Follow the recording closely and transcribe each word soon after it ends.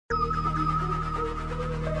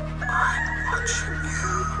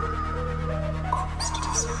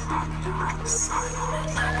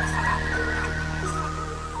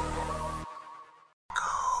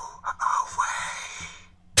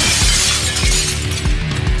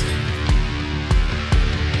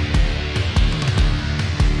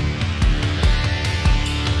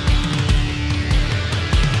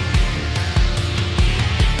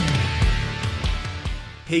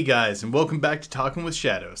Hey guys, and welcome back to Talking with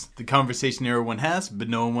Shadows, the conversation everyone has, but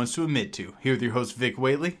no one wants to admit to. Here with your host, Vic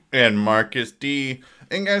Waitley. And Marcus D.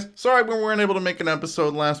 And guys, sorry we weren't able to make an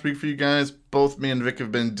episode last week for you guys. Both me and Vic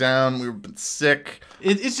have been down. We've been sick.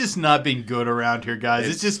 It's just not been good around here, guys.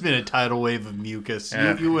 It's just been a tidal wave of mucus.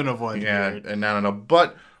 You wouldn't have wanted to hear it. And no.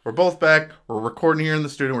 But we're both back. We're recording here in the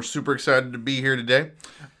studio. We're super excited to be here today.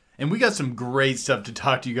 And we got some great stuff to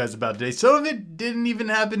talk to you guys about today. Some of it didn't even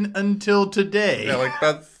happen until today. Yeah, like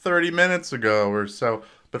about 30 minutes ago or so.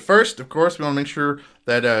 But first, of course, we want to make sure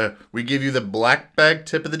that we give you the black bag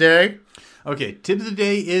tip of the day. Okay, tip of the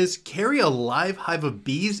day is carry a live hive of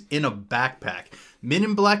bees in a backpack. Men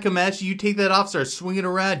in Black come at you, you take that off, start swinging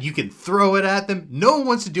around, you can throw it at them. No one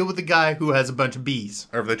wants to deal with a guy who has a bunch of bees.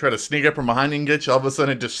 Or if they try to sneak up from behind you and get you, all of a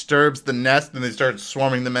sudden it disturbs the nest and they start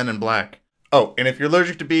swarming the Men in Black. Oh, and if you're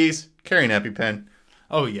allergic to bees, carry an EpiPen.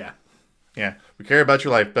 Oh, yeah. Yeah, we care about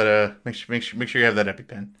your life, but make sure you have that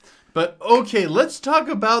EpiPen. But, okay, let's talk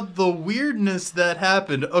about the weirdness that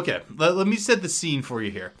happened. Okay, let me set the scene for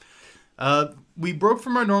you here. We broke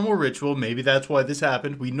from our normal ritual. Maybe that's why this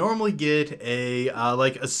happened. We normally get a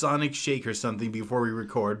Sonic shake or something before we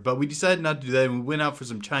record, but we decided not to do that, and we went out for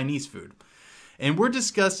some Chinese food. And we're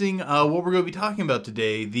discussing what we're going to be talking about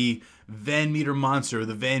today, the Van Meter monster, or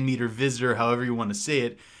the Van Meter visitor, however you want to say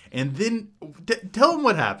it. And then tell them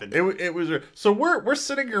what happened. It was so we're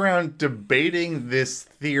sitting around debating this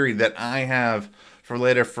theory that I have for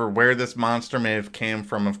later for where this monster may have came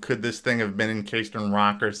from. Of could this thing have been encased in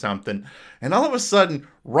rock or something? And all of a sudden,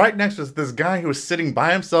 right next to us, this guy who was sitting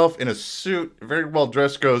by himself in a suit, very well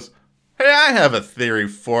dressed, goes, "Hey, I have a theory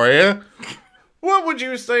for you. What would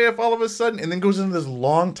you say if all of a sudden," and then goes into this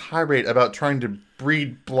long tirade about trying to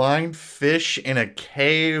breed blind fish in a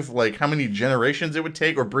cave, like how many generations it would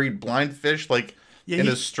take, or breed blind fish in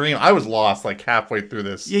a stream. I was lost like halfway through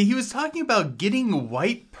this. Yeah, he was talking about getting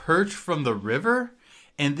white perch from the river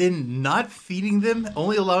and then not feeding them,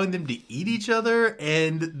 only allowing them to eat each other,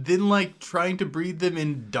 and then trying to breed them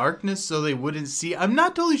in darkness so they wouldn't see. I'm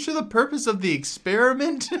not totally sure the purpose of the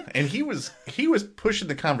experiment. And he was pushing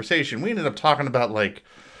the conversation. We ended up talking about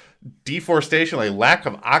deforestation, lack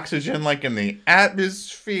of oxygen in the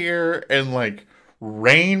atmosphere, and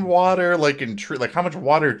rainwater, in how much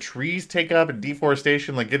water trees take up, and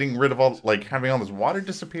deforestation, getting rid of all, having all this water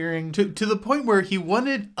disappearing. To the point where he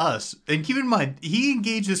wanted us, and keep in mind, he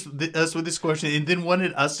engaged us with this question and then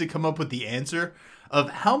wanted us to come up with the answer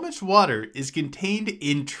of how much water is contained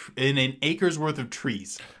in an acre's worth of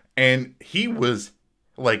trees. And he was,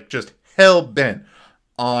 just hell-bent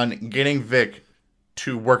on getting Vic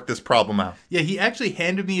to work this problem out. Yeah, he actually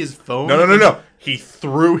handed me his phone. No. He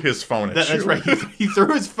threw his phone at you. That's right. He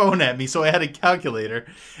threw his phone at me, so I had a calculator.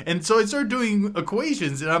 And so I started doing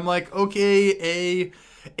equations, and I'm like, okay, a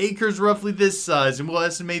acre's roughly this size, and we'll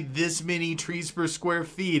estimate this many trees per square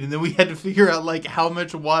feet. And then we had to figure out, how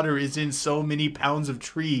much water is in so many pounds of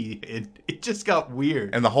tree. It just got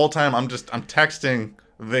weird. And the whole time, I'm texting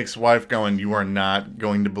Vic's wife going, "You are not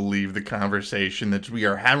going to believe the conversation that we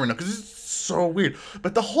are having," because it's so weird.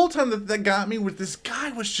 But the whole time that got me was this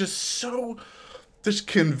guy was just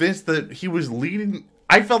convinced that he was leading.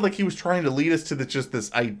 I felt like he was trying to lead us to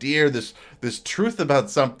this idea, this truth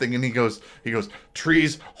about something. And he goes,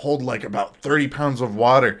 trees hold about 30 pounds of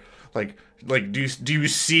water. Do you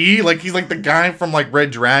see? He's the guy from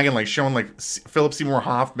Red Dragon, showing Philip Seymour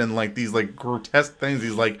Hoffman these grotesque things.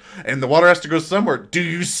 He's and the water has to go somewhere. Do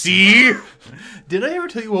you see? Did I ever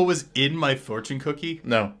tell you what was in my fortune cookie?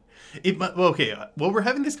 No. While we're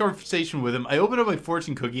having this conversation with him, I open up my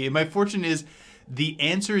fortune cookie, and my fortune is the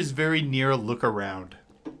answer is very near look around.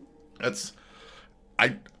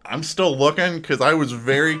 I'm still looking because I was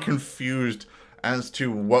very confused as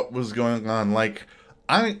to what was going on.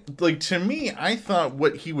 To me, I thought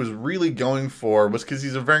what he was really going for was, because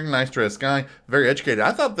he's a very nice dressed guy, very educated.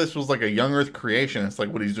 I thought this was a young Earth creation. It's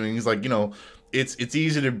what he's doing. He's it's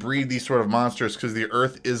easy to breed these sort of monsters because the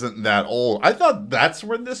Earth isn't that old. I thought that's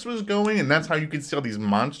where this was going, and that's how you could see all these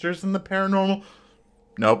monsters in the paranormal.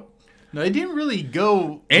 Nope. No, it didn't really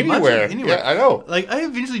go anywhere. Yeah, I know. I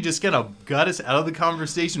eventually just kind of got us out of the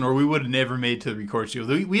conversation, or we would have never made it to the record show.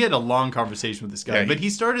 We had a long conversation with this guy, but he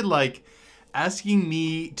started asking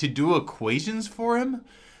me to do equations for him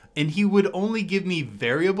and he would only give me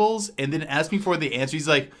variables and then ask me for the answer. He's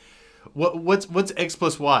like, what's X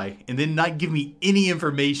plus Y? And then not give me any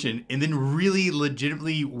information and then really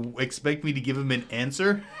legitimately expect me to give him an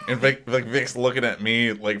answer. And Vic's looking at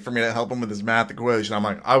me like for me to help him with his math equation. I'm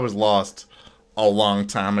like, I was lost a long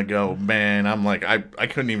time ago, man. I'm like, I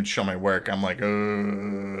couldn't even show my work. I'm like,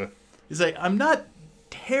 He's like, I'm not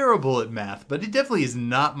terrible at math, but it definitely is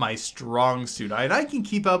not my strong suit. I can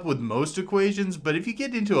keep up with most equations, but if you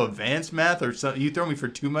get into advanced math or something, you throw me for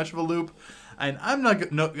too much of a loop, and I'm not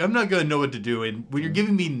going to know what to do. And when you're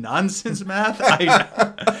giving me nonsense math,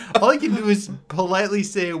 all I can do is politely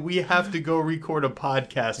say, we have to go record a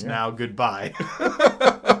podcast now. Goodbye.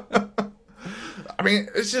 I mean,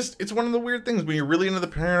 it's one of the weird things when you're really into the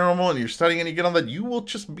paranormal and you're studying and you get on that, you will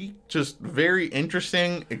just be very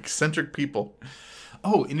interesting, eccentric people.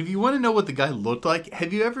 Oh, and if you want to know what the guy looked like,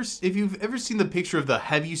 if you've ever seen the picture of the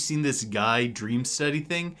 "Have you seen this guy" dream study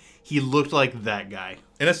thing, he looked like that guy.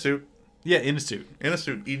 In a suit. Yeah, in a suit. In a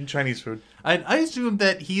suit, eating Chinese food. I assume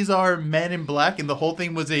that he's our Man in Black, and the whole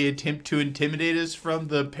thing was a attempt to intimidate us from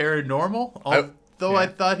the paranormal. Although I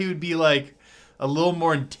thought he would be like a little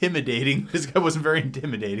more intimidating. This guy wasn't very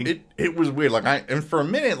intimidating. It was weird. And for a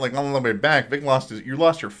minute, like on the way back, Vic you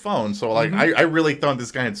lost your phone. So like I really thought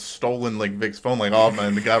this guy had stolen like Vic's phone. Like, oh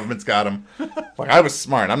man, the government's got him. Like, I was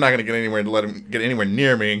smart. I'm not gonna get anywhere to let him get anywhere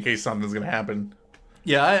near me in case something's gonna happen.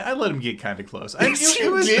 Yeah, I let him get kind of close.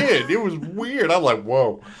 It was weird. I'm like,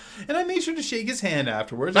 whoa. And I made sure to shake his hand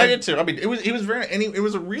afterwards. I did too. I mean, he was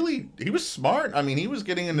smart. I mean, he was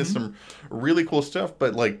getting into some really cool stuff,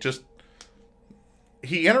 but like just.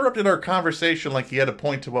 He interrupted our conversation like he had a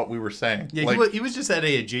point to what we were saying. Yeah, like, he was just at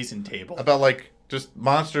a adjacent table. About like just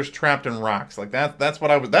monsters trapped in rocks. Like that's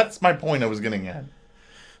my point I was getting at.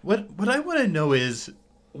 What I want to know is,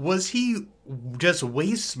 was he just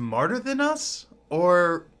way smarter than us?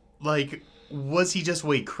 Or like was he just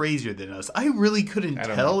way crazier than us? I really couldn't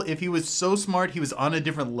tell if he was so smart he was on a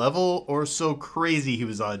different level or so crazy he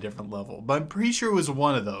was on a different level. But I'm pretty sure it was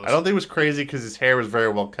one of those. I don't think it was crazy because his hair was very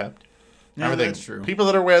well kept. Yeah, that's true. People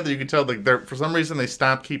that are aware that you can tell, like, for some reason they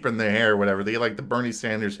stopped keeping their hair or whatever. They get, like, the Bernie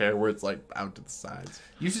Sanders hair where it's, like, out to the sides.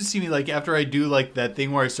 You should see me, like, after I do, like, that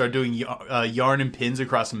thing where I start doing yarn and pins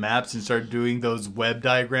across maps and start doing those web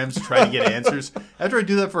diagrams to try to get answers. After I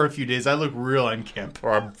do that for a few days, I look real unkempt.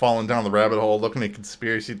 Or I'm falling down the rabbit hole looking at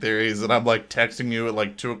conspiracy theories and I'm, like, texting you at,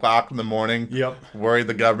 like, 2 o'clock in the morning. Yep. Worried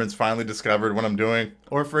the government's finally discovered what I'm doing.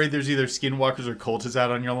 Or afraid there's either skinwalkers or cultists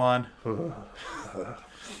out on your lawn.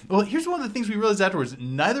 Well, here's one of the things we realized afterwards.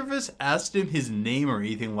 Neither of us asked him his name or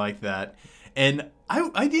anything like that. And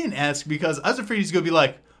I didn't ask because I was afraid he's going to be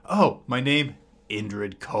like, oh, my name,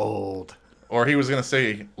 Indrid Cold. Or he was going to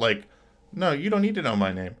say, like, no, you don't need to know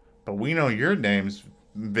my name. But we know your names,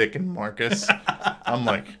 Vic and Marcus. I'm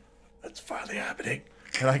like, that's finally happening.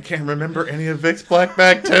 And I can't remember any of Vic's black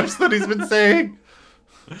bag tips that he's been saying.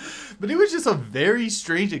 But it was just a very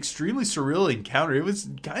strange, extremely surreal encounter. It was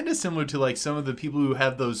kind of similar to like some of the people who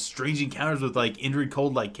have those strange encounters with like Indrid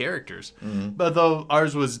Cold-like characters. Mm-hmm. But though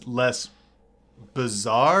ours was less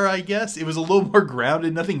bizarre, I guess. It was a little more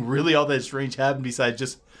grounded. Nothing really all that strange happened besides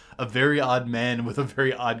just a very odd man with a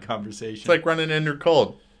very odd conversation. It's like running Indrid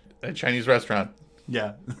Cold at a Chinese restaurant.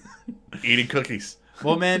 Yeah. Eating cookies.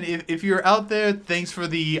 Well, man, if you're out there, thanks for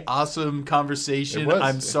the awesome conversation.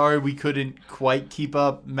 I'm sorry we couldn't quite keep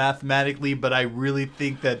up mathematically, but I really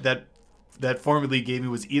think that formula you gave me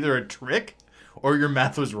was either a trick or your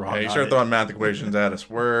math was wrong. Yeah, you started throwing math equations at us.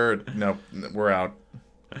 We're out.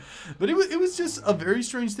 But it was just a very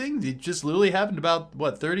strange thing. It just literally happened about,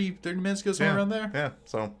 30 minutes ago, somewhere around there? Yeah,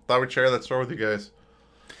 so thought we'd share that story with you guys.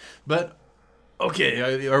 But...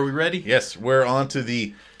 okay, are we ready? Yes, we're on to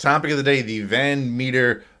the topic of the day, the Van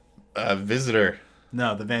Meter visitor.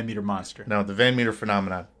 No, the Van Meter monster. No, the Van Meter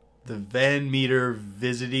phenomenon. The Van Meter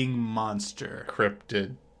visiting monster.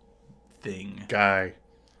 Cryptid. Thing. Guy.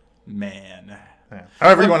 Man. Yeah.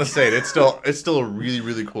 However you want to say it, it's still a really,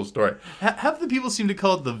 really cool story. Half the people seem to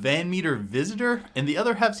call it the Van Meter visitor, and the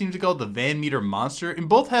other half seem to call it the Van Meter monster, and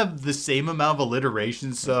both have the same amount of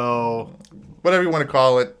alliteration, so... whatever you want to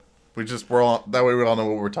call it. That way we all know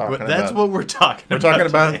what we're talking about. That's what we're talking about. We're talking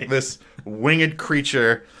about this winged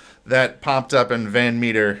creature that popped up in Van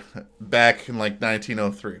Meter back in like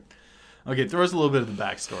 1903. Okay, throw us a little bit of the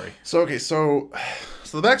backstory. So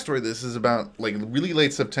the backstory of this is about like really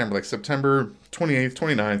late September, like September 28th,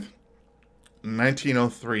 29th,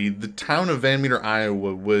 1903. The town of Van Meter,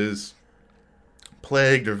 Iowa was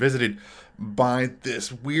plagued or visited by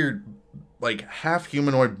this weird, like half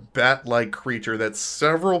humanoid bat-like creature that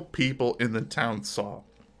several people in the town saw.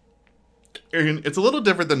 And it's a little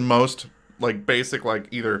different than most like basic like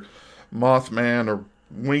either Mothman or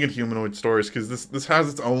winged humanoid stories, because this has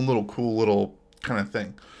its own little cool little kind of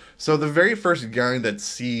thing. So the very first guy that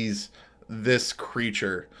sees this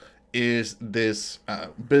creature is this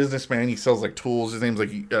businessman. He sells like tools. His name's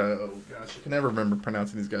like oh gosh, I can never remember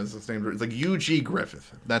pronouncing these guys' names. It's like UG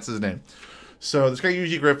Griffith. That's his name. So this guy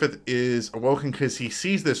UG Griffith is awoken because he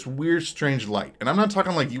sees this weird, strange light. And I'm not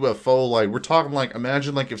talking like UFO light. We're talking like,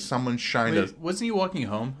 imagine like if someone shined a... Wasn't he walking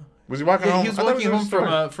home? Was he walking home? He was walking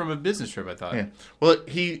home from a business trip, I thought. Yeah. Well,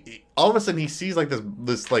 he all of a sudden he sees like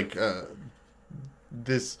this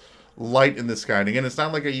light in the sky. And again, it's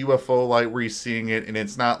not like a UFO light where he's seeing it, and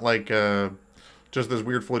it's not like just this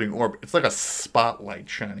weird floating orb. It's like a spotlight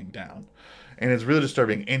shining down. And it's really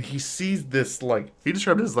disturbing. And he sees this, like, he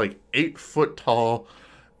described it as like 8 foot tall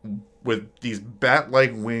with these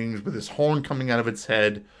bat-like wings, with this horn coming out of its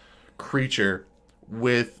head creature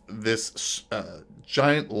with this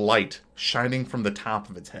giant light shining from the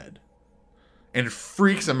top of its head. And it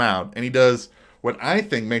freaks him out. And he does what I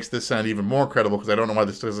think makes this sound even more credible, because I don't know why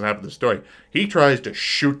this doesn't happen in the story. He tries to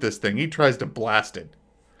shoot this thing. He tries to blast it.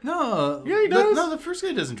 No. Yeah, he does. No, the first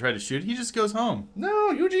guy doesn't try to shoot. He just goes home. No,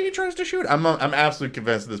 Eugene tries to shoot. I'm absolutely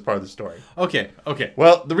convinced of this part of the story. Okay.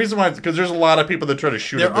 Well, the reason why is because there's a lot of people that try to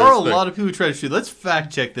shoot. There are a lot of people who try to shoot. Let's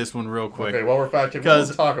fact check this one real quick. Okay, while we're fact checking, we'll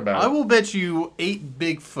talk about it. I will bet you 8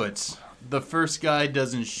 Bigfoots. The first guy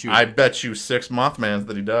doesn't shoot. I bet you 6 Mothmans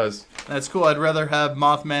that he does. That's cool. I'd rather have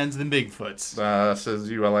Mothmans than Bigfoots. Says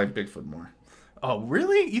you. I like Bigfoot more. Oh,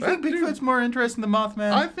 really? You think Bigfoot's more interesting than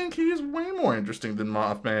Mothman? I think he is way more interesting than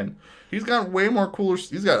Mothman. He's got way more cooler...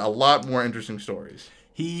 He's got a lot more interesting stories.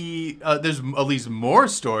 There's at least more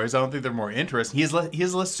stories. I don't think they're more interesting. He has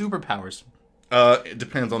less superpowers. It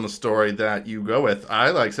depends on the story that you go with. I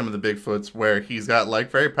like some of the Bigfoots where he's got like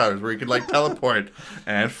fairy powers, where he could like teleport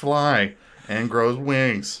and fly and grows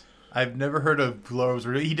wings. I've never heard of glows.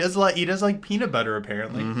 He does like peanut butter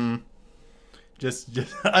apparently. Mm-hmm. Just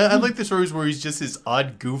I like the stories where he's just this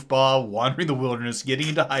odd goofball wandering the wilderness, getting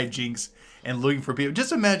into hijinks and looking for people.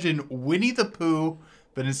 Just imagine Winnie the Pooh,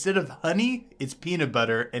 but instead of honey, it's peanut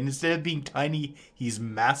butter, and instead of being tiny, he's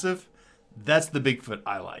massive. That's the Bigfoot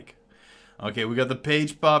I like. Okay, we got the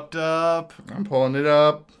page popped up. I'm pulling it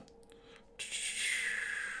up.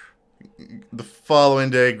 The following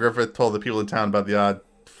day, Griffith told the people in town about the odd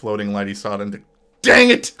floating light he saw, and dang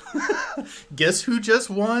it! Guess who just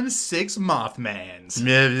won 6 Mothmans?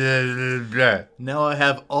 Now I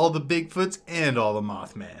have all the Bigfoots and all the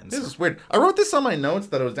Mothmans. This is weird. I wrote this on my notes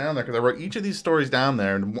that I was down there, because I wrote each of these stories down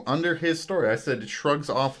there, and under his story I said it shrugs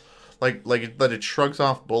off, it shrugs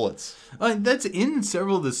off bullets. That's in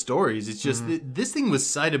several of the stories. It's just that this thing was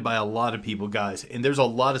cited by a lot of people, guys, and there's a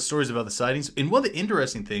lot of stories about the sightings. And one of the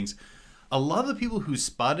interesting things, a lot of the people who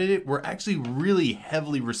spotted it were actually really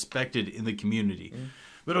heavily respected in the community.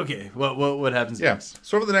 But okay, what happens next?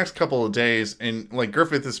 So over the next couple of days, and like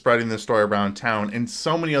Griffith is spreading this story around town, and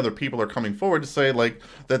so many other people are coming forward to say like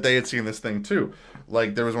that they had seen this thing too.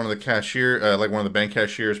 Like there was one of the bank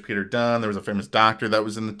cashiers, Peter Dunn. There was a famous doctor that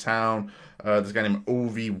was in the town. This guy named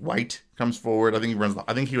O.V. White comes forward. I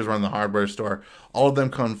think he was running the hardware store. All of them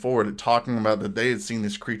come forward and talking about that they had seen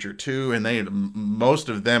this creature too, and most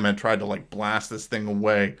of them had tried to like blast this thing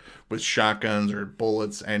away with shotguns or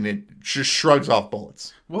bullets, and it just shrugs off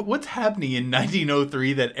bullets. What's happening in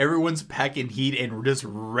 1903 that everyone's packing heat and just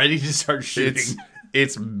ready to start shooting?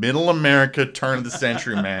 It's middle America, turn of the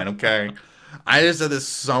century, man. Okay, I just said this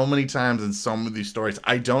so many times in so many of these stories.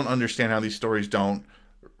 I don't understand how these stories don't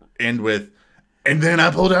end with, and then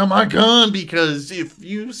I pulled out my gun, because if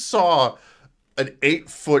you saw an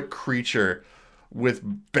 8-foot creature with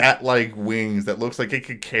bat-like wings that looks like it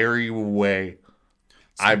could carry you away,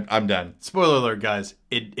 I'm done. Spoiler alert, guys.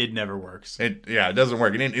 It never works. It doesn't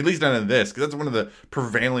work. And at least none of this, because that's one of the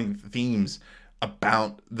prevailing themes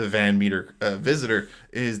about the Van Meter visitor,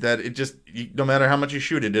 is that it just, no matter how much you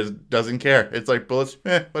shoot it doesn't care. It's like bullets,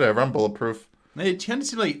 whatever, I'm bulletproof. It kind of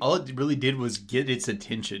seemed like all it really did was get its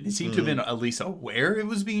attention. It seemed to have been at least aware it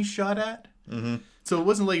was being shot at. Mm-hmm. So it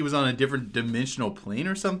wasn't like it was on a different dimensional plane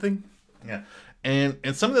or something. Yeah. And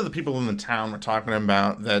some of the other people in the town were talking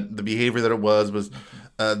about that the behavior that it was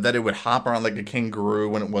that it would hop around like a kangaroo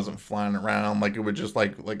when it wasn't flying around. Like it would just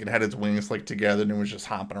like it had its wings like together and it was just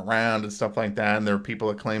hopping around and stuff like that. And there were people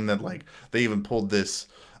that claimed that like they even pulled this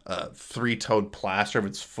 3-toed plaster of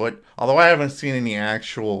its foot. Although I haven't seen any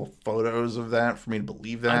actual photos of that for me to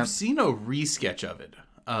believe that. I've seen a resketch of it.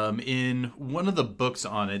 In one of the books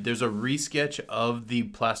on it, there's a resketch of the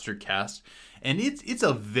plaster cast, and it's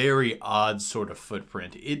a very odd sort of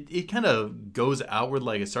footprint. It kind of goes outward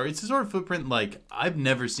like a star. It's a sort of footprint like I've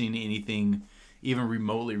never seen anything even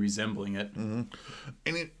remotely resembling it. And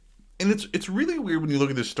it's really weird when you look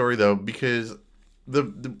at this story though, because the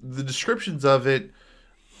descriptions of it,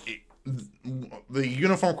 the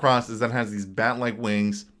uniform cross is that it has these bat-like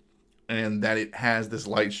wings, and that it has this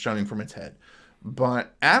light shining from its head.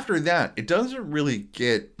 But after that, it doesn't really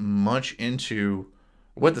get much into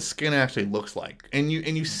what the skin actually looks like. And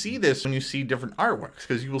you see this when you see different artworks,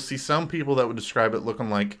 because you will see some people that would describe it looking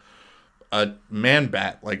like a man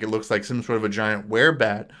bat, like it looks like some sort of a giant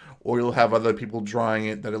werebat, or you'll have other people drawing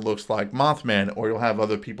it that it looks like Mothman, or you'll have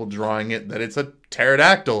other people drawing it that it's a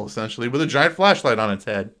pterodactyl, essentially, with a giant flashlight on its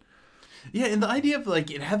head. Yeah, and the idea of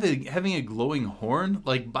like it having a glowing horn,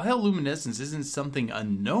 like bioluminescence isn't something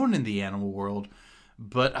unknown in the animal world,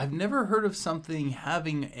 but I've never heard of something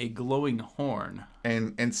having a glowing horn.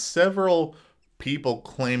 And several people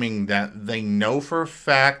claiming that they know for a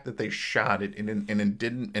fact that they shot it and it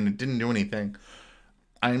didn't do anything.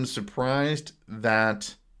 I'm surprised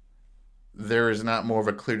that there is not more of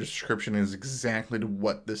a clear description as exactly to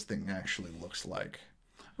what this thing actually looks like.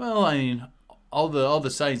 Well, I mean, all the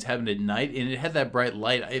sightings happened at night, and it had that bright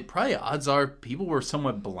light. It probably, odds are, people were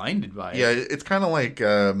somewhat blinded by it. Yeah, it's kind of like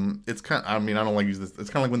I mean, I don't like to use this. It's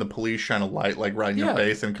kind of like when the police shine a light like right in your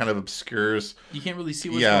face and kind of obscures. You can't really see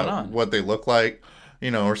what's going on. What they look like.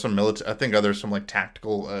 Or some military. I think some like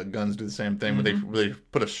tactical guns do the same thing, where they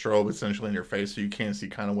put a strobe essentially in your face so you can't see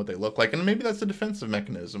kind of what they look like, and maybe that's a defensive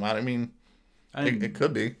mechanism. It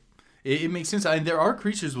could be. It makes sense. There are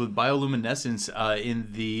creatures with bioluminescence in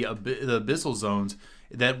the abyssal zones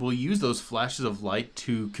that will use those flashes of light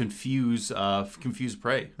to confuse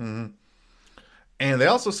prey. Mm-hmm. And they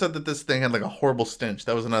also said that this thing had like a horrible stench.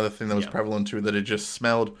 That was another thing that was prevalent too, that it just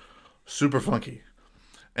smelled super funky.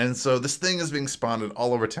 And so this thing is being spotted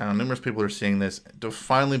all over town. Numerous people are seeing this, to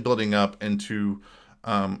finally building up into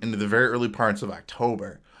the very early parts of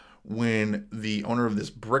October, when the owner of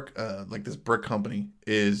this brick company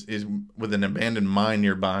is with an abandoned mine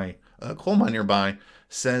nearby, coal mine nearby,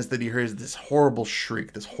 says that he hears this horrible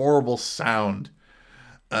shriek, this horrible sound,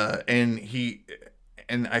 and he's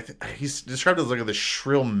described it as like this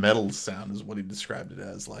shrill metal sound is what he described it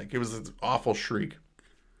as. Like it was an awful shriek.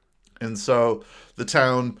 And so the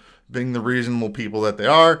town, being the reasonable people that they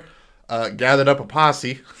are, gathered up a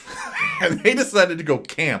posse, and they decided to go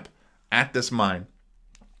camp at this mine,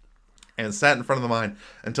 and sat in front of the mine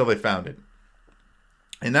until they found it.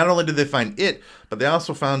 And not only did they find it, but they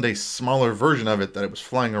also found a smaller version of it that it was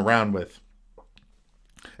flying around with.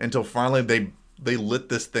 Until finally they lit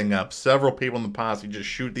this thing up. Several people in the posse just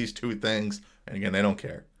shoot these two things, and again, they don't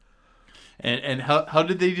care. And how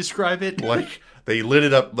did they describe it? Like, they lit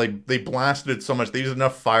it up, like, they blasted it so much, they used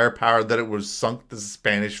enough firepower that it was sunk the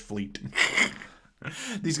Spanish fleet.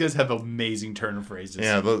 These guys have amazing turn of phrases.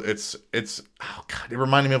 Yeah, it's oh god, it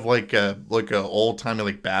reminded me of like a old timey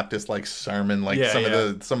like Baptist like sermon, like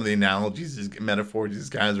some of the analogies, metaphors these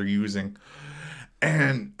guys are using,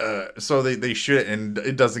 and so they shoot it and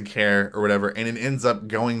it doesn't care or whatever, and it ends up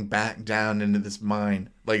going back down into this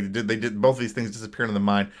mine. Like they did both of these things disappear in the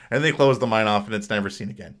mine, and they close the mine off, and it's never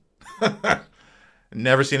seen again.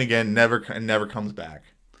 Never seen again. Never comes back.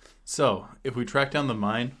 So if we track down the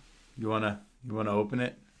mine, you wanna open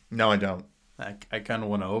it? No, I don't. I kind of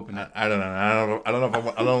want to open it. I don't know. I don't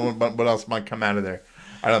know what else might come out of there.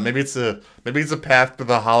 I don't know. Maybe it's a path to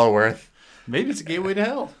the Hollow Earth. Maybe it's a gateway to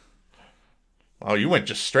hell. Oh, you went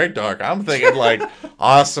just straight dark. I'm thinking like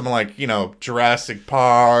awesome, like Jurassic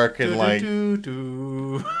Park and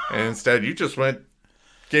and instead you just went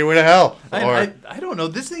gateway to hell. I don't know.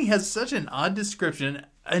 This thing has such an odd description,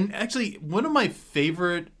 and actually one of my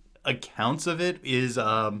favorite accounts of it is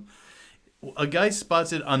a guy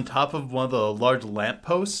spots it on top of one of the large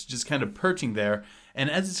lampposts, just kind of perching there. And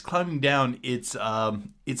as it's climbing down, it's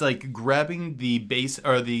like grabbing the base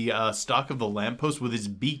or the stalk of the lamppost with its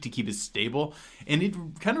beak to keep it stable. And it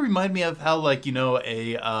kind of reminded me of how a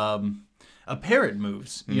parrot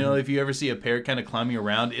moves. Mm-hmm. If you ever see a parrot kind of climbing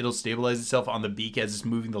around, it'll stabilize itself on the beak as it's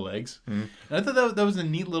moving the legs. Mm-hmm. And I thought that was a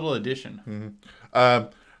neat little addition.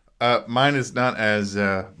 Mm-hmm. Mine is not as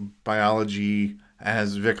biology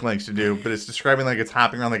as Vic likes to do, but it's describing like it's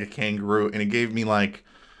hopping around like a kangaroo, and it gave me like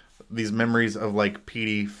these memories of like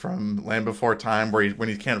Petey from Land Before Time, where when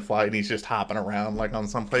he can't fly and he's just hopping around like on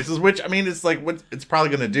some places. Which I mean, it's like what it's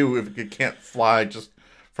probably gonna do if it can't fly just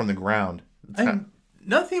from the ground.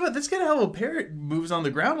 Nothing about this kind of how a parrot moves on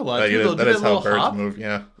the ground a lot. That is how birds move.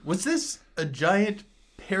 Yeah. Was this a giant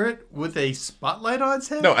parrot with a spotlight on its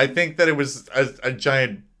head? No, I think that it was a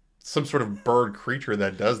giant. Some sort of bird creature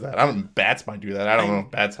that does that. Bats might do that. I don't know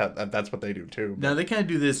if bats have that's what they do too. Now they kind of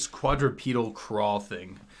do this quadrupedal crawl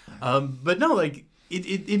thing. But no, like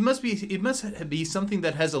it must be something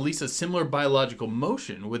that has at least a similar biological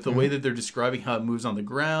motion with the way that they're describing how it moves on the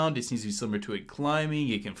ground. It seems to be similar to it climbing.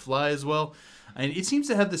 It can fly as well. And it seems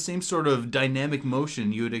to have the same sort of dynamic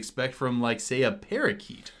motion you would expect from, like, say, a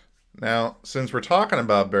parakeet. Now, since we're talking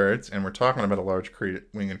about birds and we're talking about a large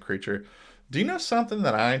winged creature, do you know something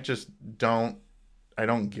that I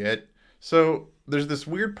don't get? So there's this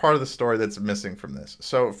weird part of the story that's missing from this.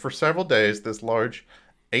 So for several days, this large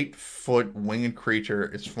 8-foot winged creature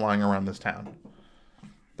is flying around this town.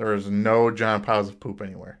 There is no giant piles of poop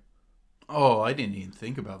anywhere. Oh, I didn't even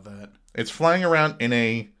think about that. It's flying around in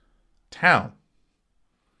a town.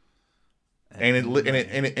 And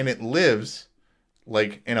it lives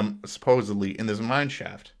like supposedly in this mine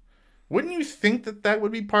shaft. Wouldn't you think that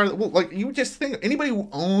would be part of well, like you just think anybody who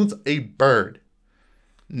owns a bird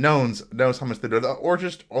knows how much they do, or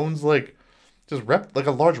just owns like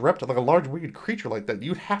a large reptile, like a large weird creature like that.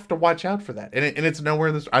 You'd have to watch out for that, and it's nowhere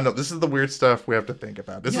in this. I know this is the weird stuff we have to think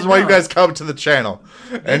about. This is why you guys come to the channel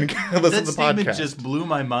and listen to the statement podcast. Just blew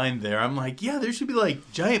my mind there. I'm like, yeah, there should be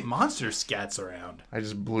like giant monster scats around. I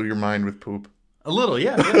just blew your mind with poop. A little,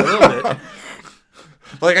 yeah, a little bit.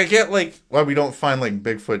 Like I get like why we don't find like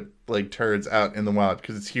Bigfoot like turds out in the wild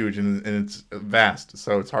because it's huge and it's vast,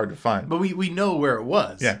 so it's hard to find. But we know where it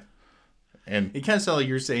was. Yeah. And it kind of sounds like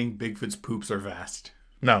you're saying Bigfoot's poops are vast.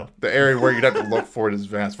 No, the area where you'd have to look for it is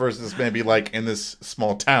vast versus maybe like in this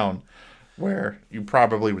small town where you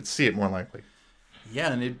probably would see it more likely.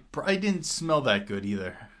 Yeah, and it probably didn't smell that good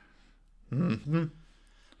either. Mm-hmm.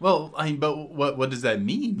 Well, but what does that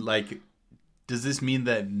mean? Like, does this mean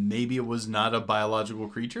that maybe it was not a biological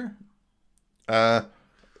creature?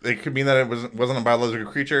 It could mean that it wasn't a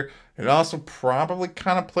biological creature. It also probably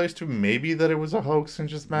kind of plays to maybe that it was a hoax and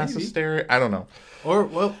just mass hysteria. I don't know. Or,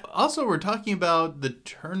 well, also we're talking about the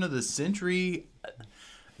turn of the century.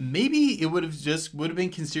 Maybe it would have been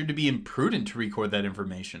considered to be imprudent to record that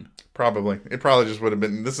information. Probably. It probably just would have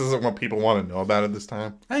been, this isn't what people want to know about at this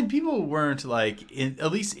time. And people weren't like,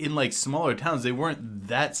 at least in like smaller towns, they weren't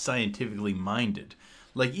that scientifically minded.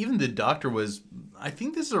 Like, even the doctor was, I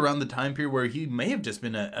think this is around the time period where he may have just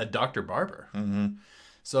been a Dr. Barber. Mm-hmm.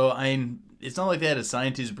 So, it's not like they had a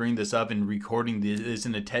scientist bring this up and recording this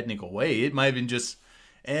in a technical way. It might have been just,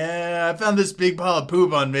 I found this big pile of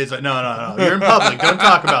poop on me. It's like, no, you're in public. Don't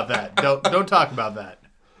talk about that. Don't talk about that.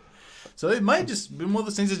 So, it might have just been one of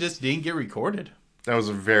those things that just didn't get recorded. That was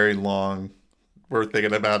a very long, we're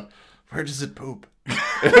thinking about, where does it poop?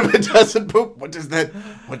 If it doesn't poop, what does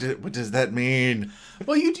that mean?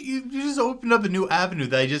 Well, you just opened up a new avenue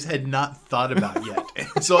that I just had not thought about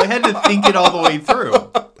yet. So I had to think it all the way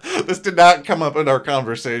through. This did not come up in our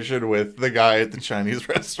conversation with the guy at the Chinese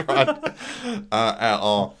restaurant at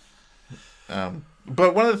all.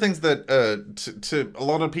 But one of the things that to a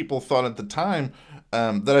lot of people thought at the time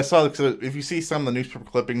that I saw, so if you see some of the newspaper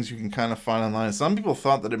clippings you can kind of find online, some people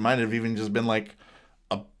thought that it might have even just been like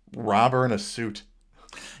a robber in a suit.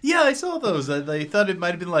 Yeah, I saw those. They thought it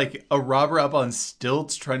might have been like a robber up on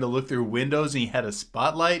stilts trying to look through windows and he had a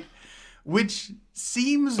spotlight, which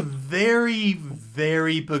seems very,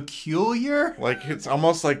 very peculiar. Like, it's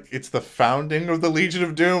almost like it's the founding of the Legion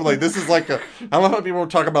of Doom. Like, this is like I love how people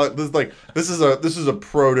talk about this. Like, this is a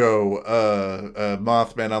proto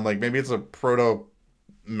Mothman. I'm like, maybe it's a proto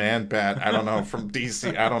Man Bat. I don't know, from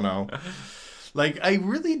DC. I don't know. Like, I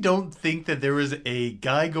really don't think that there was a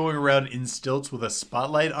guy going around in stilts with a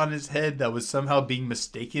spotlight on his head that was somehow being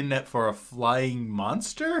mistaken for a flying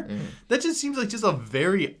monster. That just seems like just a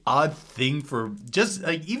very odd thing for just,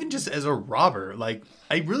 like, even just as a robber. Like,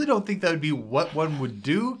 I really don't think that would be what one would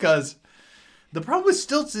do, because the problem with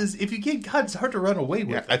stilts is if you get caught, it's hard to run away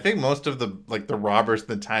with. Yeah, I think most of the robbers in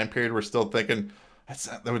the time period were still thinking,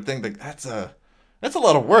 they would think, like, that's a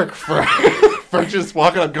lot of work for for just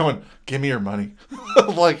walking up going, give me your money.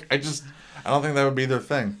 Like, I don't think that would be their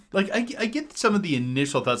thing. Like, I get some of the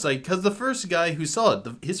initial thoughts, like, because the first guy who saw it,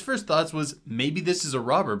 his first thoughts was, maybe this is a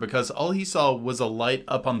robber, because all he saw was a light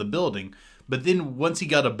up on the building. But then once he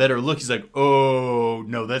got a better look, he's like, oh,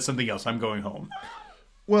 no, that's something else. I'm going home.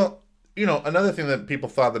 Well, another thing that people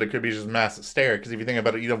thought that it could be just mass hysteria, because if you think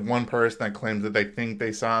about it, you have one person that claims that they think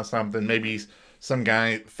they saw something. Maybe some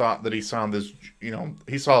guy thought that he saw this,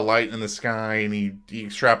 he saw a light in the sky, and he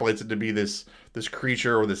extrapolates it to be this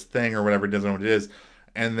creature or this thing or whatever, doesn't know what it is.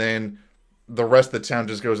 And then the rest of the town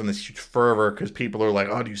just goes in this huge fervor because people are like,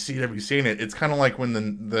 oh, do you see it? Have you seen it? It's kind of like when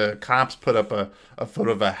the cops put up a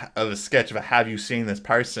photo of a sketch of a have you seen this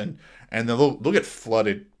person, and they'll get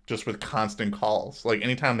flooded just with constant calls. Like,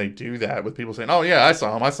 anytime they do that with people saying, oh, yeah, I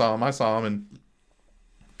saw him, and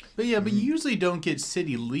But yeah, but you usually don't get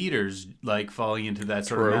city leaders like falling into that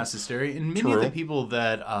sort True. of mass hysteria. And many of True. the people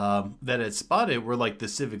that that had spotted were like the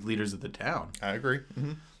civic leaders of the town. I agree.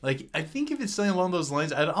 Like, I think if it's something along those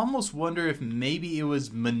lines, I'd almost wonder if maybe it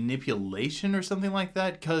was manipulation or something like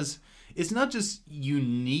that. Because it's not just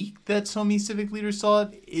unique that so many civic leaders saw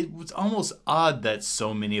it. It was almost odd that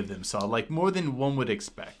so many of them saw it. Like, more than one would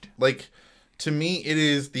expect. Like, to me, it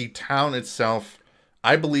is the town itself.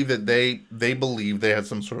 I believe that they believe they had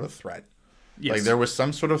some sort of threat. Yes. Like, there was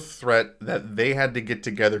some sort of threat that they had to get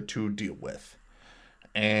together to deal with.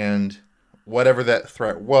 And whatever that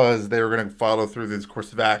threat was, they were going to follow through this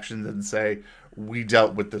course of actions and say, we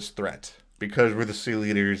dealt with this threat because we're the city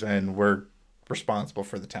leaders and we're responsible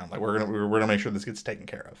for the town. Like, we're gonna make sure this gets taken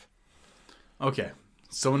care of. Okay,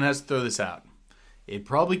 someone has to throw this out. It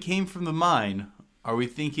probably came from the mine. Are we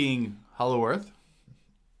thinking Hollow Earth?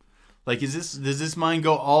 Like, does this mine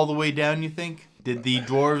go all the way down, you think? Did the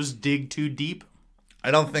dwarves dig too deep? I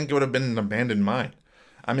don't think it would have been an abandoned mine.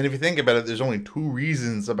 I mean, if you think about it, there's only two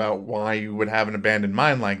reasons about why you would have an abandoned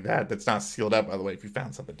mine like that that's not sealed up, by the way, if you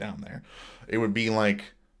found something down there. It would be like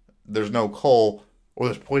there's no coal or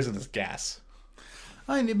there's poisonous gas.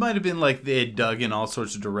 I mean, it might have been like they had dug in all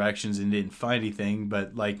sorts of directions and didn't find anything,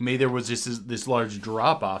 but like maybe there was just this large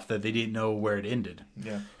drop off that they didn't know where it ended.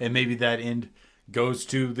 Yeah. And maybe that end goes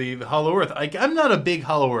to the Hollow Earth. I'm not a big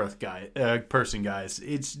Hollow Earth person, guys.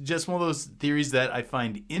 It's just one of those theories that I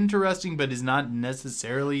find interesting, but is not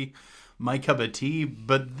necessarily my cup of tea.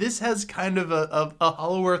 But this has kind of a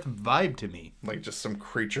Hollow Earth vibe to me. Like just some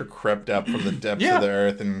creature crept up from the depths Yeah. of the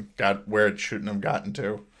earth and got where it shouldn't have gotten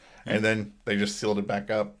to. And then they just sealed it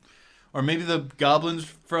back up. Or maybe the goblins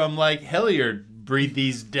from like Helliard breathe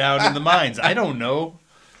these down in the mines. I don't know.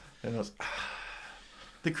 And it was,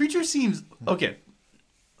 The creature seems okay.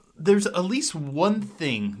 There's at least one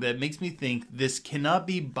thing that makes me think this cannot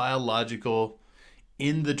be biological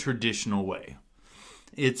in the traditional way.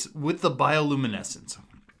 It's with the bioluminescence.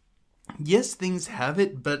 Yes, things have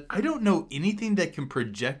it, but I don't know anything that can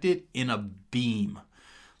project it in a beam.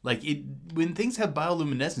 Like when things have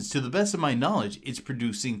bioluminescence, to the best of my knowledge, it's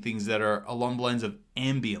producing things that are along the lines of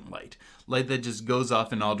ambient light that just goes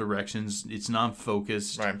off in all directions. It's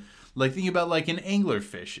non-focused. Right. Like think about like an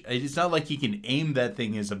anglerfish. It's not like you can aim that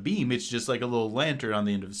thing as a beam. It's just like a little lantern on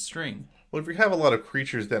the end of a string. well, if you have a lot of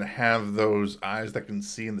creatures that have those eyes that can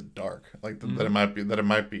see in the dark, like that it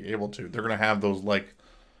might be able to, they're gonna have those like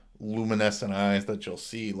luminescent eyes that you'll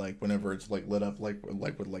see like whenever it's like lit up like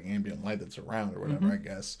with like ambient light that's around or whatever, I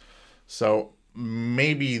guess. So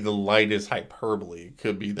maybe the light is hyperbole. It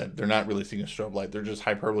could be that they're not really seeing a strobe light. They're just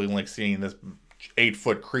hyperbole and like seeing this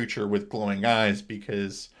 8-foot creature with glowing eyes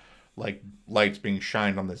because like light's being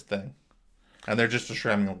shined on this thing. And they're just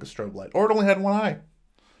describing like a strobe light. Or it only had one eye.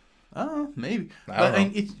 Oh, maybe. I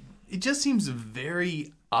don't know. It just seems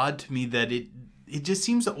very odd to me that it just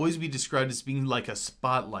seems to always be described as being like a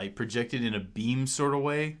spotlight projected in a beam sort of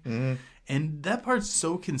way. Mm-hmm. And that part's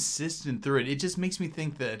so consistent through it. It just makes me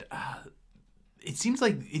think that it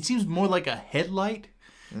seems more like a headlight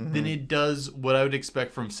than it does what I would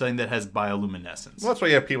expect from something that has bioluminescence. Well, that's why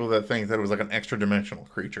you have people that think that it was like an extra dimensional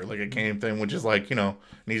creature, like a came thing, which is like, you know,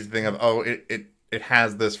 needs to think of, oh, it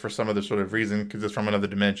has this for some other sort of reason because it's from another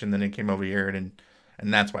dimension. Then it came over here and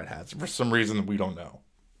that's why it has for some reason that we don't know,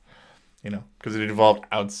 you know, because it evolved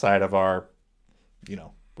outside of our, you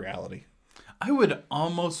know, reality. I would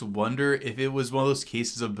almost wonder if it was one of those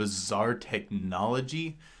cases of bizarre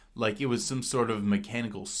technology, like it was some sort of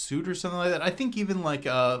mechanical suit or something like that. I think even like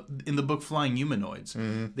in the book Flying Humanoids,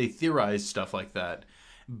 they theorized stuff like that.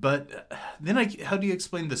 But then how do you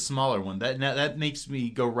explain the smaller one? That makes me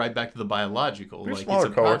go right back to the biological. We have Like smaller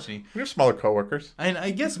it's a coworkers. progeny. We have smaller coworkers. And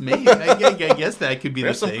I guess maybe I guess that could be We the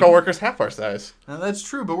have some thing. coworkers half our size. Now, that's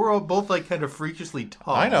true, but we're all both like kind of freakishly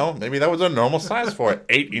tall. I know. Maybe that was a normal size for it.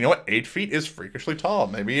 8. You know what? 8 feet is freakishly tall.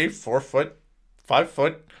 Maybe a 4 foot, 5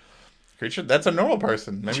 foot creature. That's a normal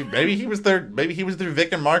person. Maybe he was their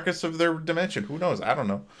Vic and Marcus of their dimension. Who knows? I don't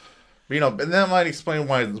know. But, you know, and that might explain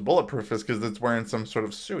why it's bulletproof is because it's wearing some sort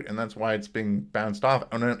of suit, and that's why it's being bounced off,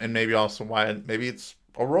 and maybe also why maybe it's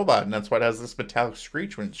a robot, and that's why it has this metallic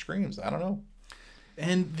screech when it screams. I don't know.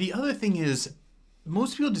 And the other thing is,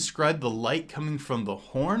 most people describe the light coming from the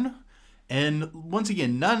horn. And once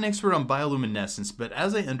again, not an expert on bioluminescence, but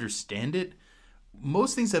as I understand it,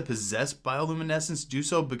 most things that possess bioluminescence do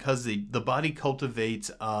so because the body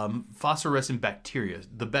cultivates phosphorescent bacteria.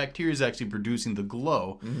 The bacteria is actually producing the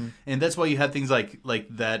glow. Mm-hmm. And that's why you have things like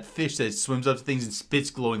that fish that swims up to things and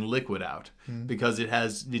spits glowing liquid out because it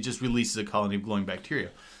just releases a colony of glowing bacteria.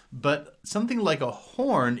 But something like a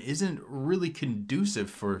horn isn't really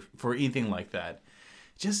conducive for anything like that.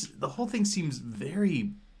 just the whole thing seems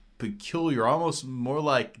very peculiar, almost more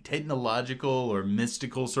like technological or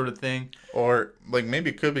mystical sort of thing. Or like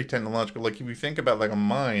maybe it could be technological. Like if you think about like a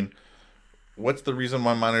mine, what's the reason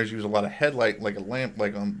why miners use a lot of headlight, like a lamp,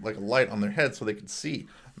 like a light on their head so they could see?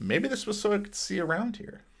 Maybe this was so I could see around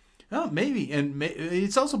here. Oh, maybe, and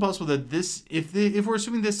it's also possible that this, if we're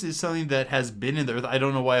assuming this is something that has been in the Earth, I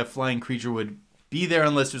don't know why a flying creature would be there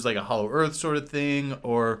unless there's like a hollow Earth sort of thing,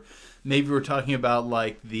 or maybe we're talking about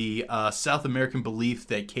like the South American belief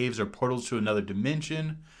that caves are portals to another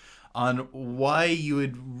dimension. On why you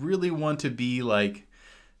would really want to be like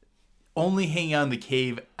only hang out in the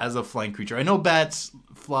cave as a flying creature. I know bats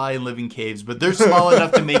fly and live in caves, but they're small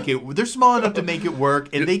enough to make it. They're small enough to make it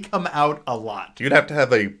work, and they come out a lot. You'd have to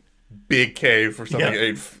have a big cave for something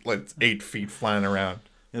Yeah. 8 feet flying around.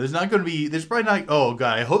 There's not going to be. There's probably not. Oh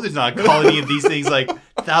god, I hope there's not a colony of these things, like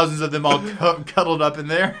thousands of them all cuddled up in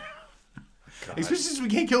there. Especially since we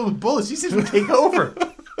can't kill them with bullets. These things would take over.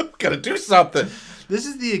 Gotta do something. This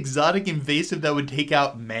is the exotic invasive that would take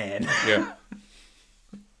out man. Yeah.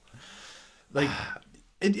 Like,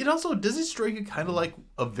 it also does it strike you kind of like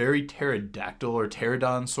a very pterodactyl or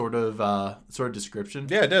pterodon sort of description.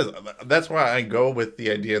 Yeah, it does. That's why I go with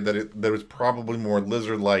the idea that it was probably more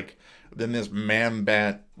lizard-like than this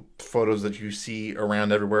man-bat photos that you see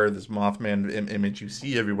around everywhere, this Mothman image you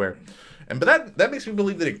see everywhere. But that makes me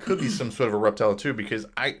believe that it could be some sort of a reptile too, because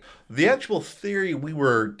the actual theory we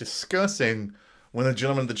were discussing when the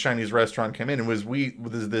gentleman at the Chinese restaurant came in, it was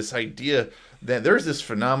this idea that there's this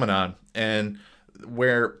phenomenon and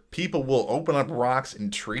where people will open up rocks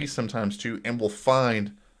and trees sometimes too, and will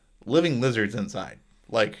find living lizards inside.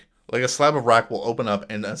 Like a slab of rock will open up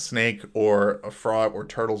and a snake or a frog or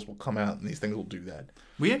turtles will come out, and these things will do that.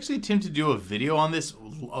 We actually attempted to do a video on this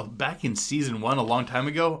back in season 1 a long time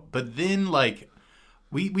ago, but then like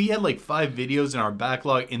we had like 5 videos in our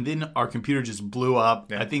backlog, and then our computer just blew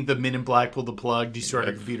up. Yeah. I think the Men in Black pulled the plug, destroyed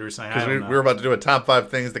our computer. Because we were about to do a top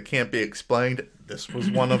 5 things that can't be explained. This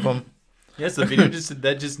was one of them. Yes, the video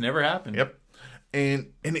just never happened. Yep.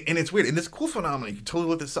 And it's weird. And this cool phenomenon, you can totally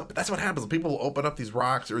look this up, but that's what happens. People will open up these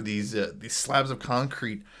rocks or these slabs of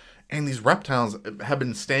concrete, and these reptiles have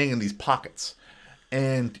been staying in these pockets.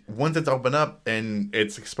 And once it's opened up and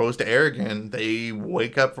it's exposed to air again, they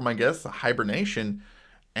wake up from, I guess, a hibernation,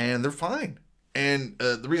 and they're fine. And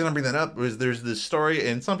the reason I bring that up is there's this story,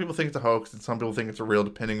 and some people think it's a hoax, and some people think it's a real,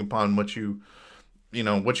 depending upon what you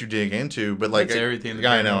dig into. But like, that's everything.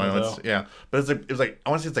 Yeah, I know. But it was like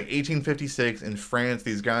I want to say it's like 1856 in France.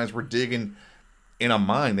 These guys were digging in a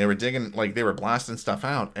mine. They were digging, like they were blasting stuff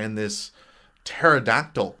out, and this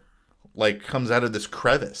pterodactyl like comes out of this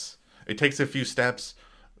crevice. It takes a few steps,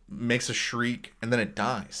 makes a shriek, and then it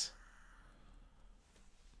dies.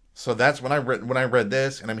 So that's when I read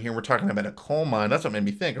this, and I'm here. We're talking about a coal mine. That's what made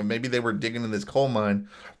me think of maybe they were digging in this coal mine.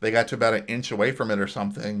 They got to about an inch away from it or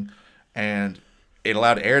something, and it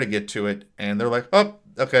allowed air to get to it. And they're like, "Oh,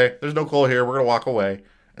 okay. There's no coal here. We're gonna walk away."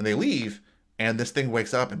 And they leave, and this thing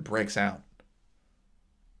wakes up and breaks out.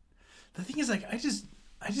 The thing is, like, I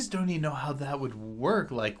just don't even know how that would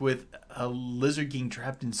work. Like with a lizard getting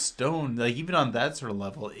trapped in stone, like even on that sort of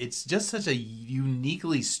level, it's just such a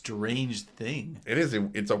uniquely strange thing. It is.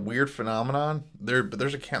 It's a weird phenomenon. But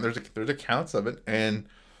there's accounts of it, and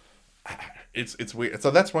it's weird.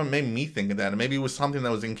 So that's what made me think of that. And maybe it was something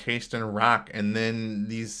that was encased in a rock, and then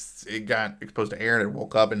it got exposed to air, and it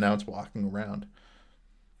woke up, and now it's walking around.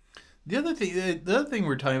 The other thing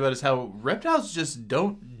we're talking about is how reptiles just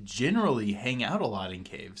don't generally hang out a lot in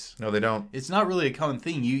caves. No, they don't. It's not really a common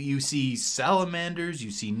thing. You see salamanders, you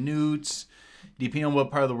see newts. Depending on what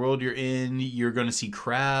part of the world you're in, you're going to see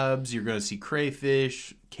crabs, you're going to see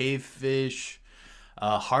crayfish, cavefish,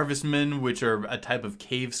 harvestmen, which are a type of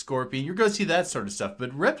cave scorpion. You're going to see that sort of stuff.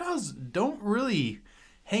 But reptiles don't really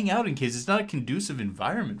hang out in caves. It's not a conducive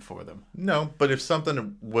environment for them. No, but if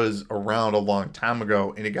something was around a long time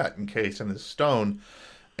ago and it got encased in this stone,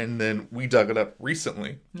 and then we dug it up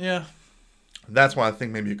recently, that's why I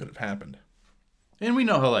think maybe it could have happened. And we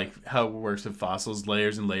know how it works with fossils.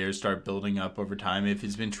 Layers and layers start building up over time. If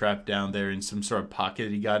it's been trapped down there in some sort of pocket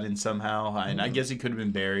that he got in somehow, and I guess it could have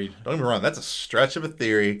been buried. Don't get me wrong, that's a stretch of a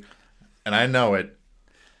theory, and I know it.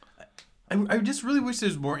 I just really wish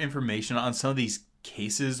there's more information on some of these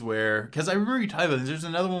cases where, because I remember you talking about this, there's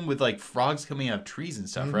another one with like frogs coming out of trees and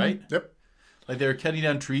stuff, right? Yep. Like they were cutting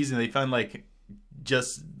down trees and they found like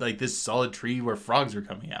just like this solid tree where frogs are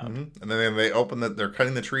coming out. And then they they're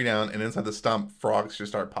cutting the tree down, and inside the stump, frogs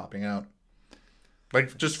just start popping out.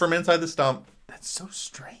 Like just from inside the stump. That's so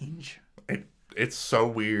strange. It's so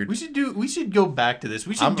weird. We should go back to this.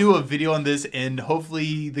 We should do a video on this, and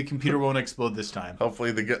hopefully the computer won't explode this time.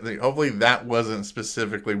 Hopefully hopefully that wasn't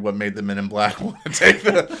specifically what made the Men in Black want to take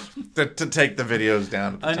to take the videos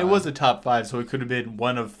down. And it was a top 5, so it could have been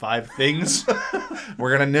one of 5 things.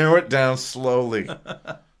 We're gonna narrow it down slowly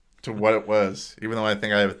to what it was, even though I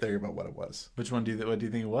think I have a theory about what it was. Which one what do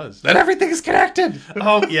you think it was? That everything is connected.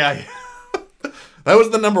 Oh yeah. That was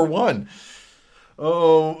the number 1.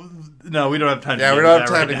 Oh no, we don't have time. Yeah, we don't have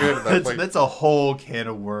time to go to that. That's a whole can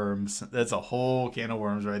of worms. That's a whole can of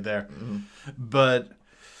worms right there. Mm-hmm. But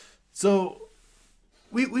so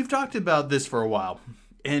we've talked about this for a while.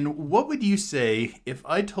 And what would you say if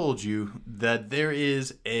I told you that there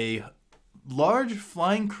is a large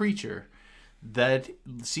flying creature that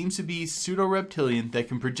seems to be pseudo-reptilian that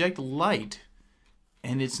can project light,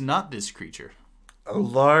 and it's not this creature? A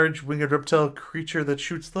large winged reptile creature that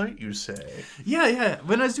shoots light, you say? Yeah.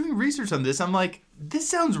 When I was doing research on this, I'm like, this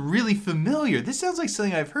sounds really familiar. This sounds like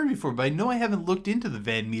something I've heard before, but I know I haven't looked into the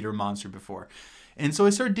Van Meter monster before. And so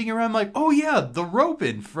I started digging around, like, oh yeah, the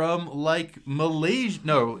Ropen from, like, Malaysia.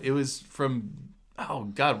 No, it was from, oh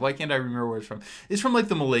God, why can't I remember where it's from? It's from, like,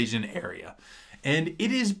 the Malaysian area. And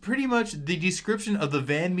it is pretty much the description of the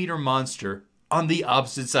Van Meter monster on the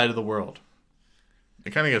opposite side of the world.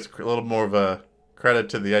 It kind of gets a little more of a credit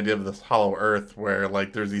to the idea of this hollow earth where,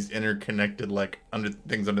 like, there's these interconnected, like, under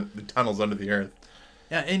the tunnels under the earth.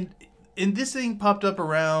 Yeah, and this thing popped up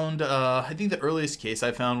around, I think the earliest case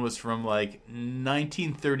I found was from, like,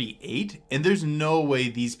 1938, and there's no way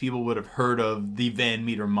these people would have heard of the Van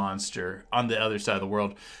Meter monster on the other side of the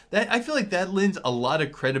world. I feel like that lends a lot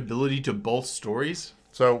of credibility to both stories.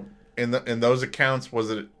 So, in those accounts,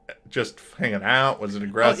 was it just hanging out? Was it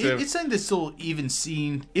aggressive? It's something that's still even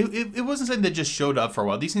seen. It wasn't something that just showed up for a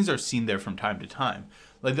while. These things are seen there from time to time.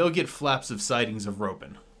 Like, they'll get flaps of sightings of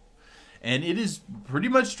Ropen. And it is pretty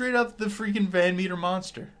much straight up the freaking Van Meter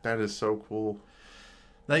monster. That is so cool.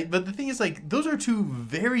 Like, but the thing is, like, those are two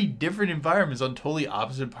very different environments on totally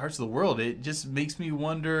opposite parts of the world. It just makes me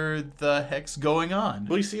wonder the heck's going on.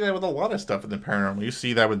 Well, you see that with a lot of stuff in the paranormal. You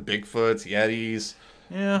see that with Bigfoots, Yetis,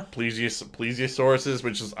 yeah, Plesiosauruses,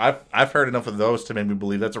 which is I've heard enough of those to make me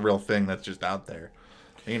believe that's a real thing that's just out there.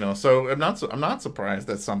 You know, so I'm not surprised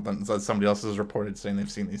that somebody else has reported saying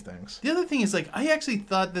they've seen these things. The other thing is, like, I actually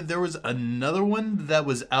thought that there was another one that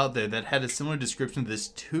was out there that had a similar description to this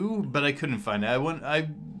too, but I couldn't find it. I want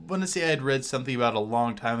to say I had read something about a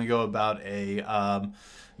long time ago about a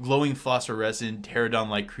glowing phosphorescent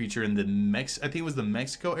pterodon-like creature in I think it was the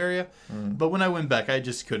Mexico area. But when I went back, I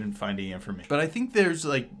just couldn't find any information. But I think there's,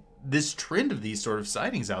 like, this trend of these sort of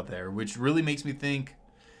sightings out there, which really makes me think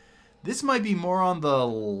this might be more on the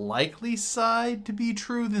likely side to be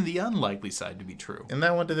true than the unlikely side to be true. In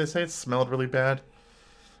that one, did they say it smelled really bad?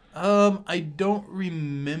 I don't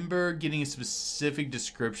remember getting a specific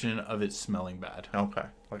description of it smelling bad. Okay.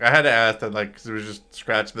 Like, I had to ask that, like, because it was just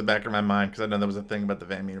scratching the back of my mind, because I know there was a thing about the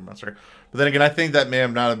Van Meter monster. But then again, I think that may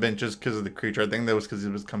have not have been just because of the creature. I think that was because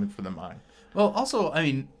it was coming from the mine. Well, also, I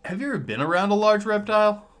mean, have you ever been around a large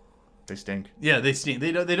reptile? They stink. Yeah, they stink.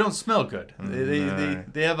 They don't smell good.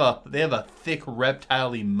 They have a thick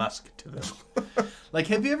reptile-y musk to them. Like,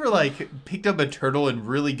 have you ever, like, picked up a turtle and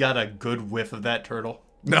really got a good whiff of that turtle?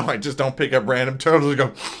 No, I just don't pick up random turtles and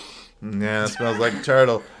go, yeah, that smells like a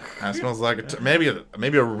turtle. That smells like a maybe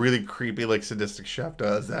a really creepy, like, sadistic chef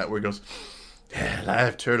does that where he goes, yeah,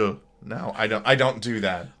 live turtle. No, I don't do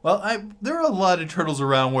that. Well, there are a lot of turtles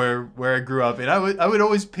around where I grew up, and I would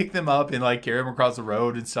always pick them up and, like, carry them across the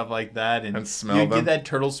road and stuff like that, and smell them. Get that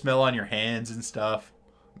turtle smell on your hands and stuff.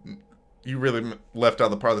 You really left out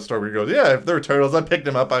the part of the story where he goes, yeah, if there were turtles, I picked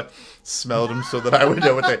them up, I smelled them so that I would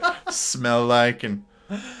know what they smell like, and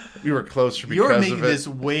we were closer because You're of making this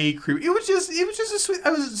way creepy. It was just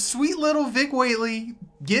a sweet little Vic Whaley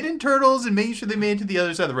getting turtles and making sure they made it to the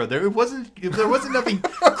other side of the road. There wasn't nothing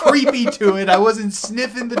creepy to it. I wasn't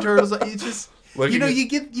sniffing the turtles. It's just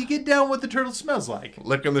you get down what the turtle smells like.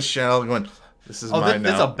 Licking the shell, going, this is mine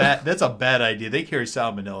now. That's a bad idea. They carry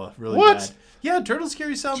salmonella really bad. Yeah, turtles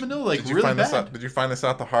carry salmonella really bad. Did you find this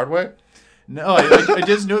out the hard way? No, I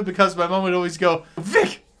just knew it because my mom would always go,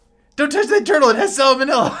 Vic, don't touch that turtle. It has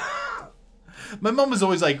salmonella. My mom was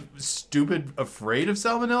always, like, stupid afraid of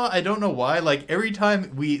salmonella. I don't know why. Like, every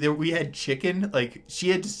time we had chicken, like, she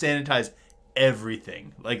had to sanitize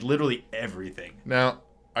everything. Like, literally everything. Now,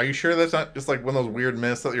 are you sure that's not just, like, one of those weird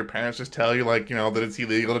myths that your parents just tell you, like, you know, that it's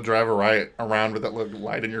illegal to drive around with that little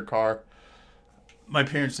light in your car? My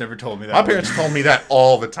parents never told me that. My parents told me that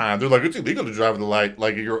all the time. They're like, it's illegal to drive with the light,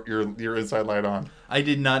 like your inside light on. I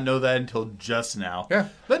did not know that until just now. Yeah.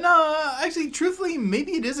 But no, actually, truthfully,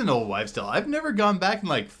 maybe it is an old wives' tale. I've never gone back and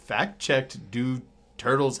like fact checked. Do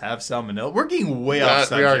turtles have salmonella? We're getting way off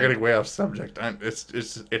subject. We are getting way off subject.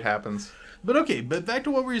 It happens. But okay, but back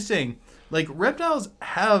to what we were saying. Like, reptiles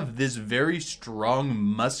have this very strong,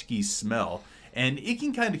 musky smell, and it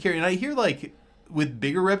can kind of carry. And I hear, like, with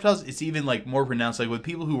bigger reptiles, it's even, like, more pronounced. Like, with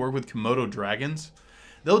people who work with Komodo dragons,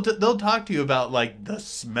 they'll talk to you about, like, the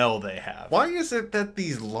smell they have. Why is it that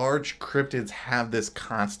these large cryptids have this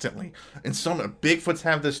constantly? And some Bigfoots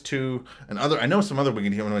have this too, and I know some other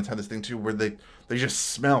winged humanoids have this thing too, where they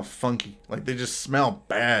just smell funky. Like, they just smell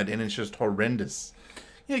bad, and it's just horrendous.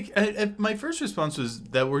 Yeah, my first response was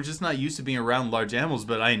that we're just not used to being around large animals.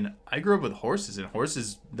 But I grew up with horses, and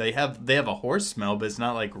horses they have a horse smell, but it's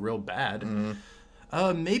not like real bad.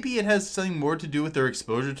 Maybe it has something more to do with their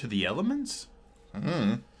exposure to the elements.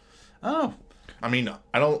 Oh, I mean,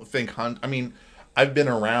 I don't think I've been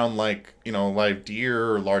around like live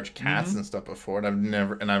deer or large cats and stuff before,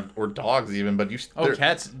 and or dogs even. But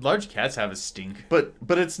large cats have a stink. But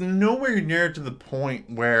it's nowhere near to the point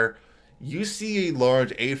where you see a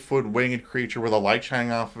large 8-foot winged creature with a light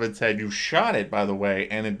shining off of its head. You shot it, by the way,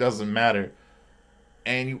 and it doesn't matter.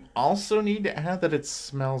 And you also need to add that it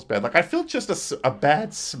smells bad. Like, I feel just a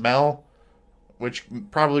bad smell, which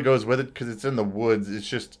probably goes with it because it's in the woods. It's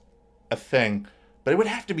just a thing. But it would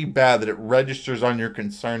have to be bad that it registers on your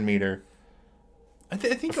concern meter. I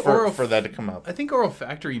think for that to come up. I think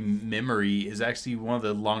olfactory memory is actually one of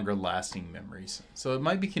the longer lasting memories. So it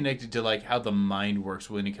might be connected to like how the mind works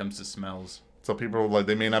when it comes to smells. So people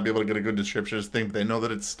they may not be able to get a good description, just think they know that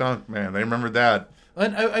it stunk, man. They remember that.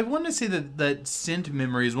 And I want to say that scent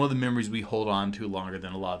memory is one of the memories we hold on to longer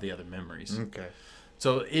than a lot of the other memories. Okay.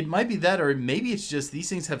 So it might be that, or maybe it's just these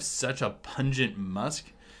things have such a pungent musk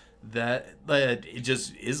that it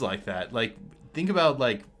just is like that. Like, think about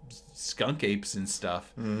like skunk apes and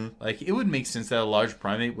stuff. Like, it would make sense that a large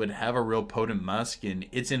primate would have a real potent musk, and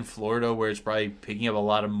it's in Florida where it's probably picking up a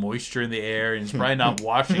lot of moisture in the air, and it's probably not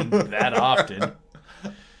washing that often.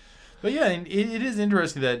 But yeah, and it is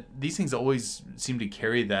interesting that these things always seem to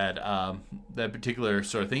carry that that particular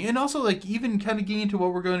sort of thing. And also, like, even kind of getting into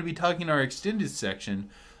what we're going to be talking in our extended section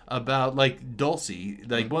about, like, Dulce.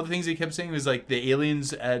 Like, one of the things they kept saying was, like, the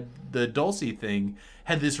aliens at the Dulce thing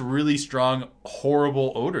had this really strong,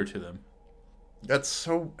 horrible odor to them. It's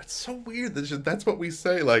so weird. That's what we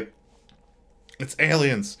say. Like, it's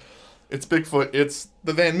aliens. It's Bigfoot. It's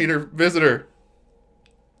the Van Meter visitor.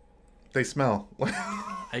 They smell.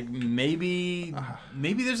 Like, maybe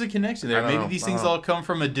there's a connection there. Maybe these things all come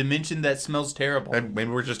from a dimension that smells terrible. Maybe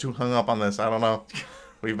we're just too hung up on this. I don't know.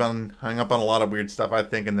 We've been hung up on a lot of weird stuff, I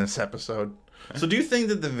think, in this episode. So do you think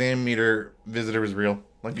that the Van Meter visitor is real?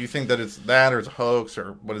 Like, do you think that it's that, or it's a hoax,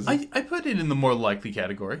 or what is it? I put it in the more likely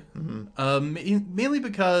category. Mainly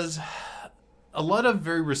because a lot of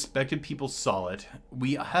very respected people saw it.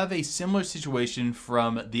 We have a similar situation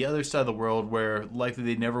from the other side of the world where likely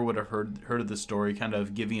they never would have heard of the story, kind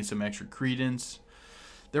of giving it some extra credence.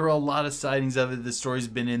 There were a lot of sightings of it. The story's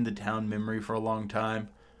been in the town memory for a long time.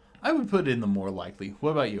 I would put it in the more likely.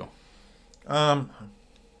 What about you? I'm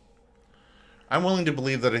willing to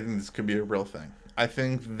believe that I think this could be a real thing. I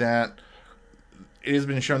think that it has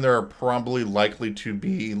been shown there are probably likely to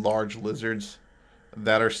be large lizards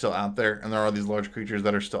that are still out there, and there are these large creatures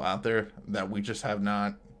that are still out there that we just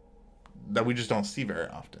don't see very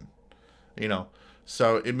often.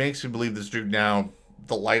 So it makes me believe this dude now,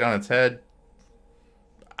 the light on its head.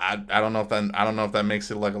 I don't know if that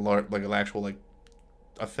makes it like an actual like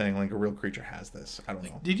a thing, like a real creature has this. I don't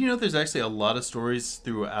know. Did you know there's actually a lot of stories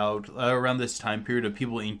throughout around this time period of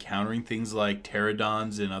people encountering things like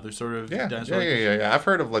pterodons and other sort of dinosaurs? Yeah. I've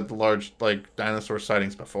heard of like the large like dinosaur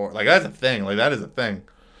sightings before. Like, that's a thing. Like, that is a thing.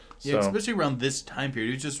 Yeah, especially around this time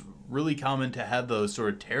period, it's just really common to have those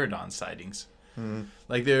sort of pterodon sightings.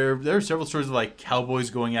 Like, there are several stories of like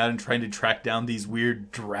cowboys going out and trying to track down these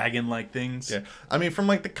weird dragon-like things. Yeah, I mean, from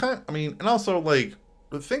like and also like,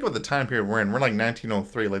 think about the time period we're in. We're like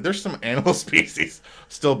 1903. Like, there's some animal species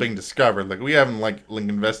still being discovered. Like, we haven't like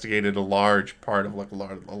investigated a large part of like a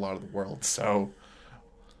lot of the world. So,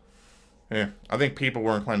 yeah, I think people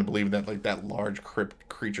were inclined to believe that like that large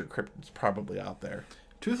creature is probably out there.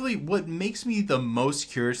 Truthfully, what makes me the most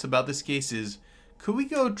curious about this case is, could we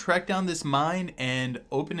go track down this mine and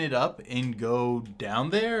open it up and go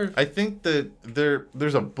down there? I think that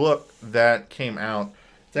there's a book that came out.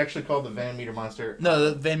 It's actually called The Van Meter Monster.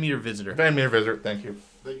 No, the Van Meter Visitor. Van Meter Visitor, thank you.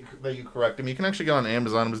 that you correct him. You can actually get on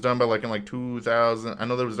Amazon. It was done by in 2000. I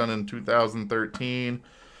know that it was done in 2013.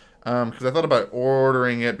 Because I thought about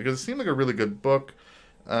ordering it because it seemed like a really good book.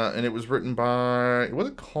 And it was written by, was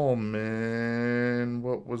it Coleman?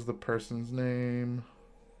 What was the person's name?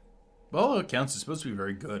 Well, all accounts, it's supposed to be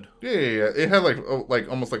very good. Yeah. It had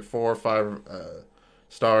almost 4 or 5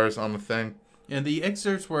 stars on the thing. And the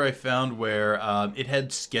excerpts where I found where it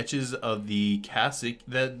had sketches of the cast,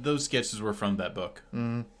 those sketches were from that book.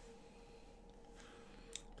 Mm.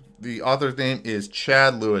 The author's name is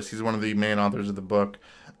Chad Lewis. He's one of the main authors of the book.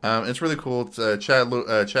 It's really cool. It's Chad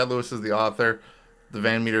Lewis is the author. The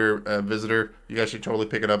Van Meter Visitor. You guys should totally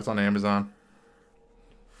pick it up. It's on Amazon.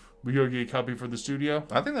 We gonna get a copy for the studio?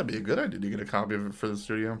 I think that'd be a good idea to get a copy of it for the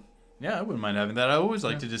studio. Yeah, I wouldn't mind having that. I always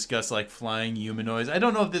like to discuss flying humanoids. I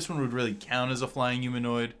don't know if this one would really count as a flying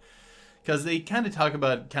humanoid, because they kind of talk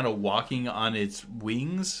about walking on its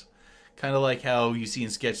wings, kind of like how you see in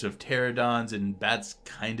sketches of pterodons, and bats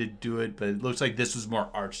kind of do it, but it looks like this was more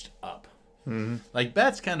arched up. Mm-hmm.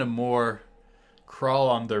 Bats kind of more crawl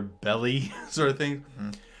on their belly sort of thing.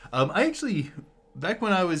 Mm-hmm. I actually, back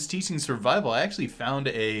when I was teaching survival, I actually found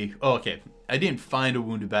I didn't find a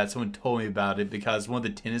wounded bat. Someone told me about it because one of the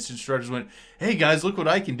tennis instructors went, "Hey guys, look what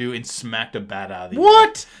I can do," and smacked a bat out of the air.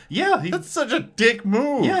 What? Yeah. That's such a dick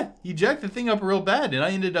move. Yeah, he jacked the thing up real bad, and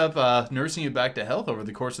I ended up nursing it back to health over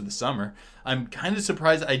the course of the summer. I'm kind of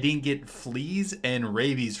surprised I didn't get fleas and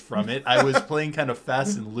rabies from it. I was playing kind of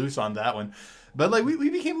fast and loose on that one. But we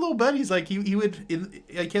became little buddies. I kept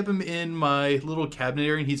him in my little cabinet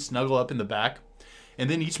area, and he'd snuggle up in the back. And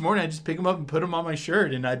then each morning I'd just pick him up and put him on my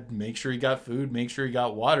shirt, and I'd make sure he got food, make sure he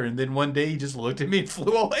got water. And then one day he just looked at me and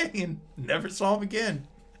flew away and never saw him again.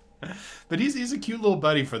 But he's a cute little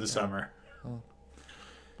buddy for the summer.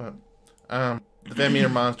 But the Van Meter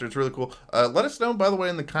monster, it's really cool. Let us know, by the way,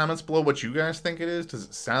 in the comments below what you guys think it is. Does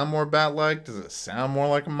it sound more bat-like? Does it sound more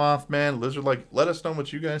like a Mothman, lizard-like? Let us know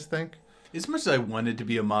what you guys think. As much as I wanted to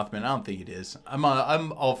be a Mothman, I don't think it is. I'm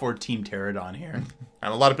all for Team Pterodon here.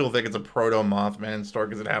 And a lot of people think it's a proto-Mothman story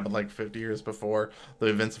because it happened 50 years before the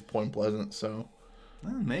events of Point Pleasant. So,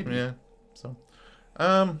 maybe. Yeah. So,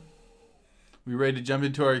 we ready to jump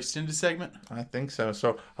into our extended segment? I think so.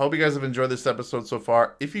 So, I hope you guys have enjoyed this episode so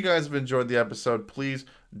far. If you guys have enjoyed the episode, please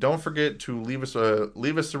don't forget to leave us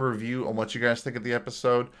a review on what you guys think of the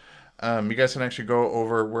episode. You guys can actually go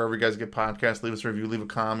over wherever you guys get podcasts, leave us a review, leave a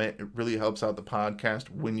comment. It really helps out the podcast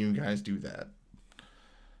when you guys do that.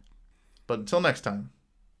 But until next time,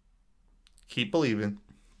 keep believing.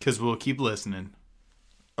 Because we'll keep listening.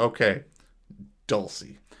 Okay,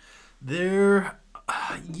 Dulcie.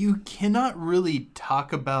 You cannot really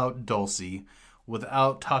talk about Dulcie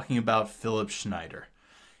without talking about Philip Schneider.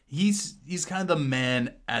 He's kind of the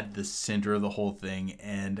man at the center of the whole thing,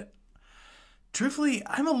 and truthfully,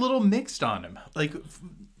 I'm a little mixed on him.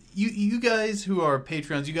 You guys who are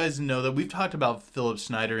Patreons, you guys know that we've talked about Philip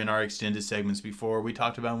Schneider in our extended segments before. We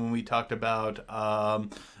talked about when we talked about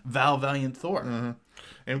Val Valiant Thor. Mm-hmm. And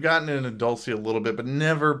we've gotten into Dulcie a little bit, but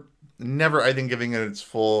never, I think, giving it its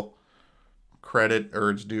full credit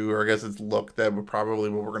or its due, or I guess its look. That would probably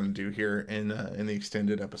what we're going to do here in the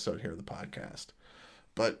extended episode here of the podcast.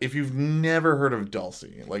 But if you've never heard of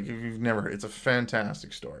Dulcie, it's a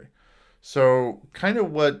fantastic story. So, kind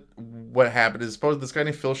of what happened is, suppose this guy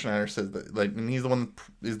named Phil Schneider says that, and he's the one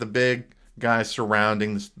is the big guy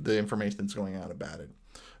surrounding the information that's going out about it.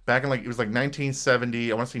 Back in it was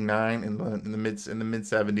 1970, I want to say 9 in the mid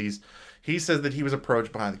 70s. He says that he was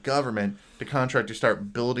approached by the government to contract to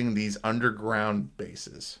start building these underground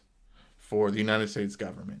bases for the United States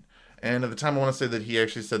government. And at the time, I want to say that he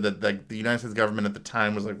actually said that the United States government at the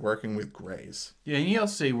time was working with Greys. Yeah, and he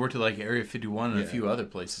also said he worked at Area 51 and a few other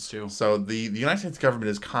places too. So the United States government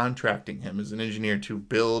is contracting him as an engineer to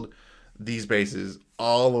build these bases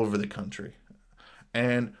all over the country,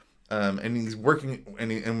 and he's working, and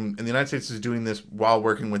the United States is doing this while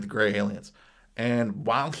working with the Grey aliens. And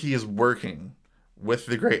while he is working with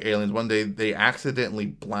the Grey aliens, one day they accidentally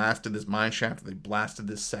blasted this mine shaft. They blasted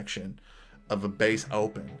this section of a base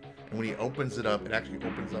open. And when he opens it up, it actually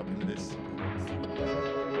opens up into this.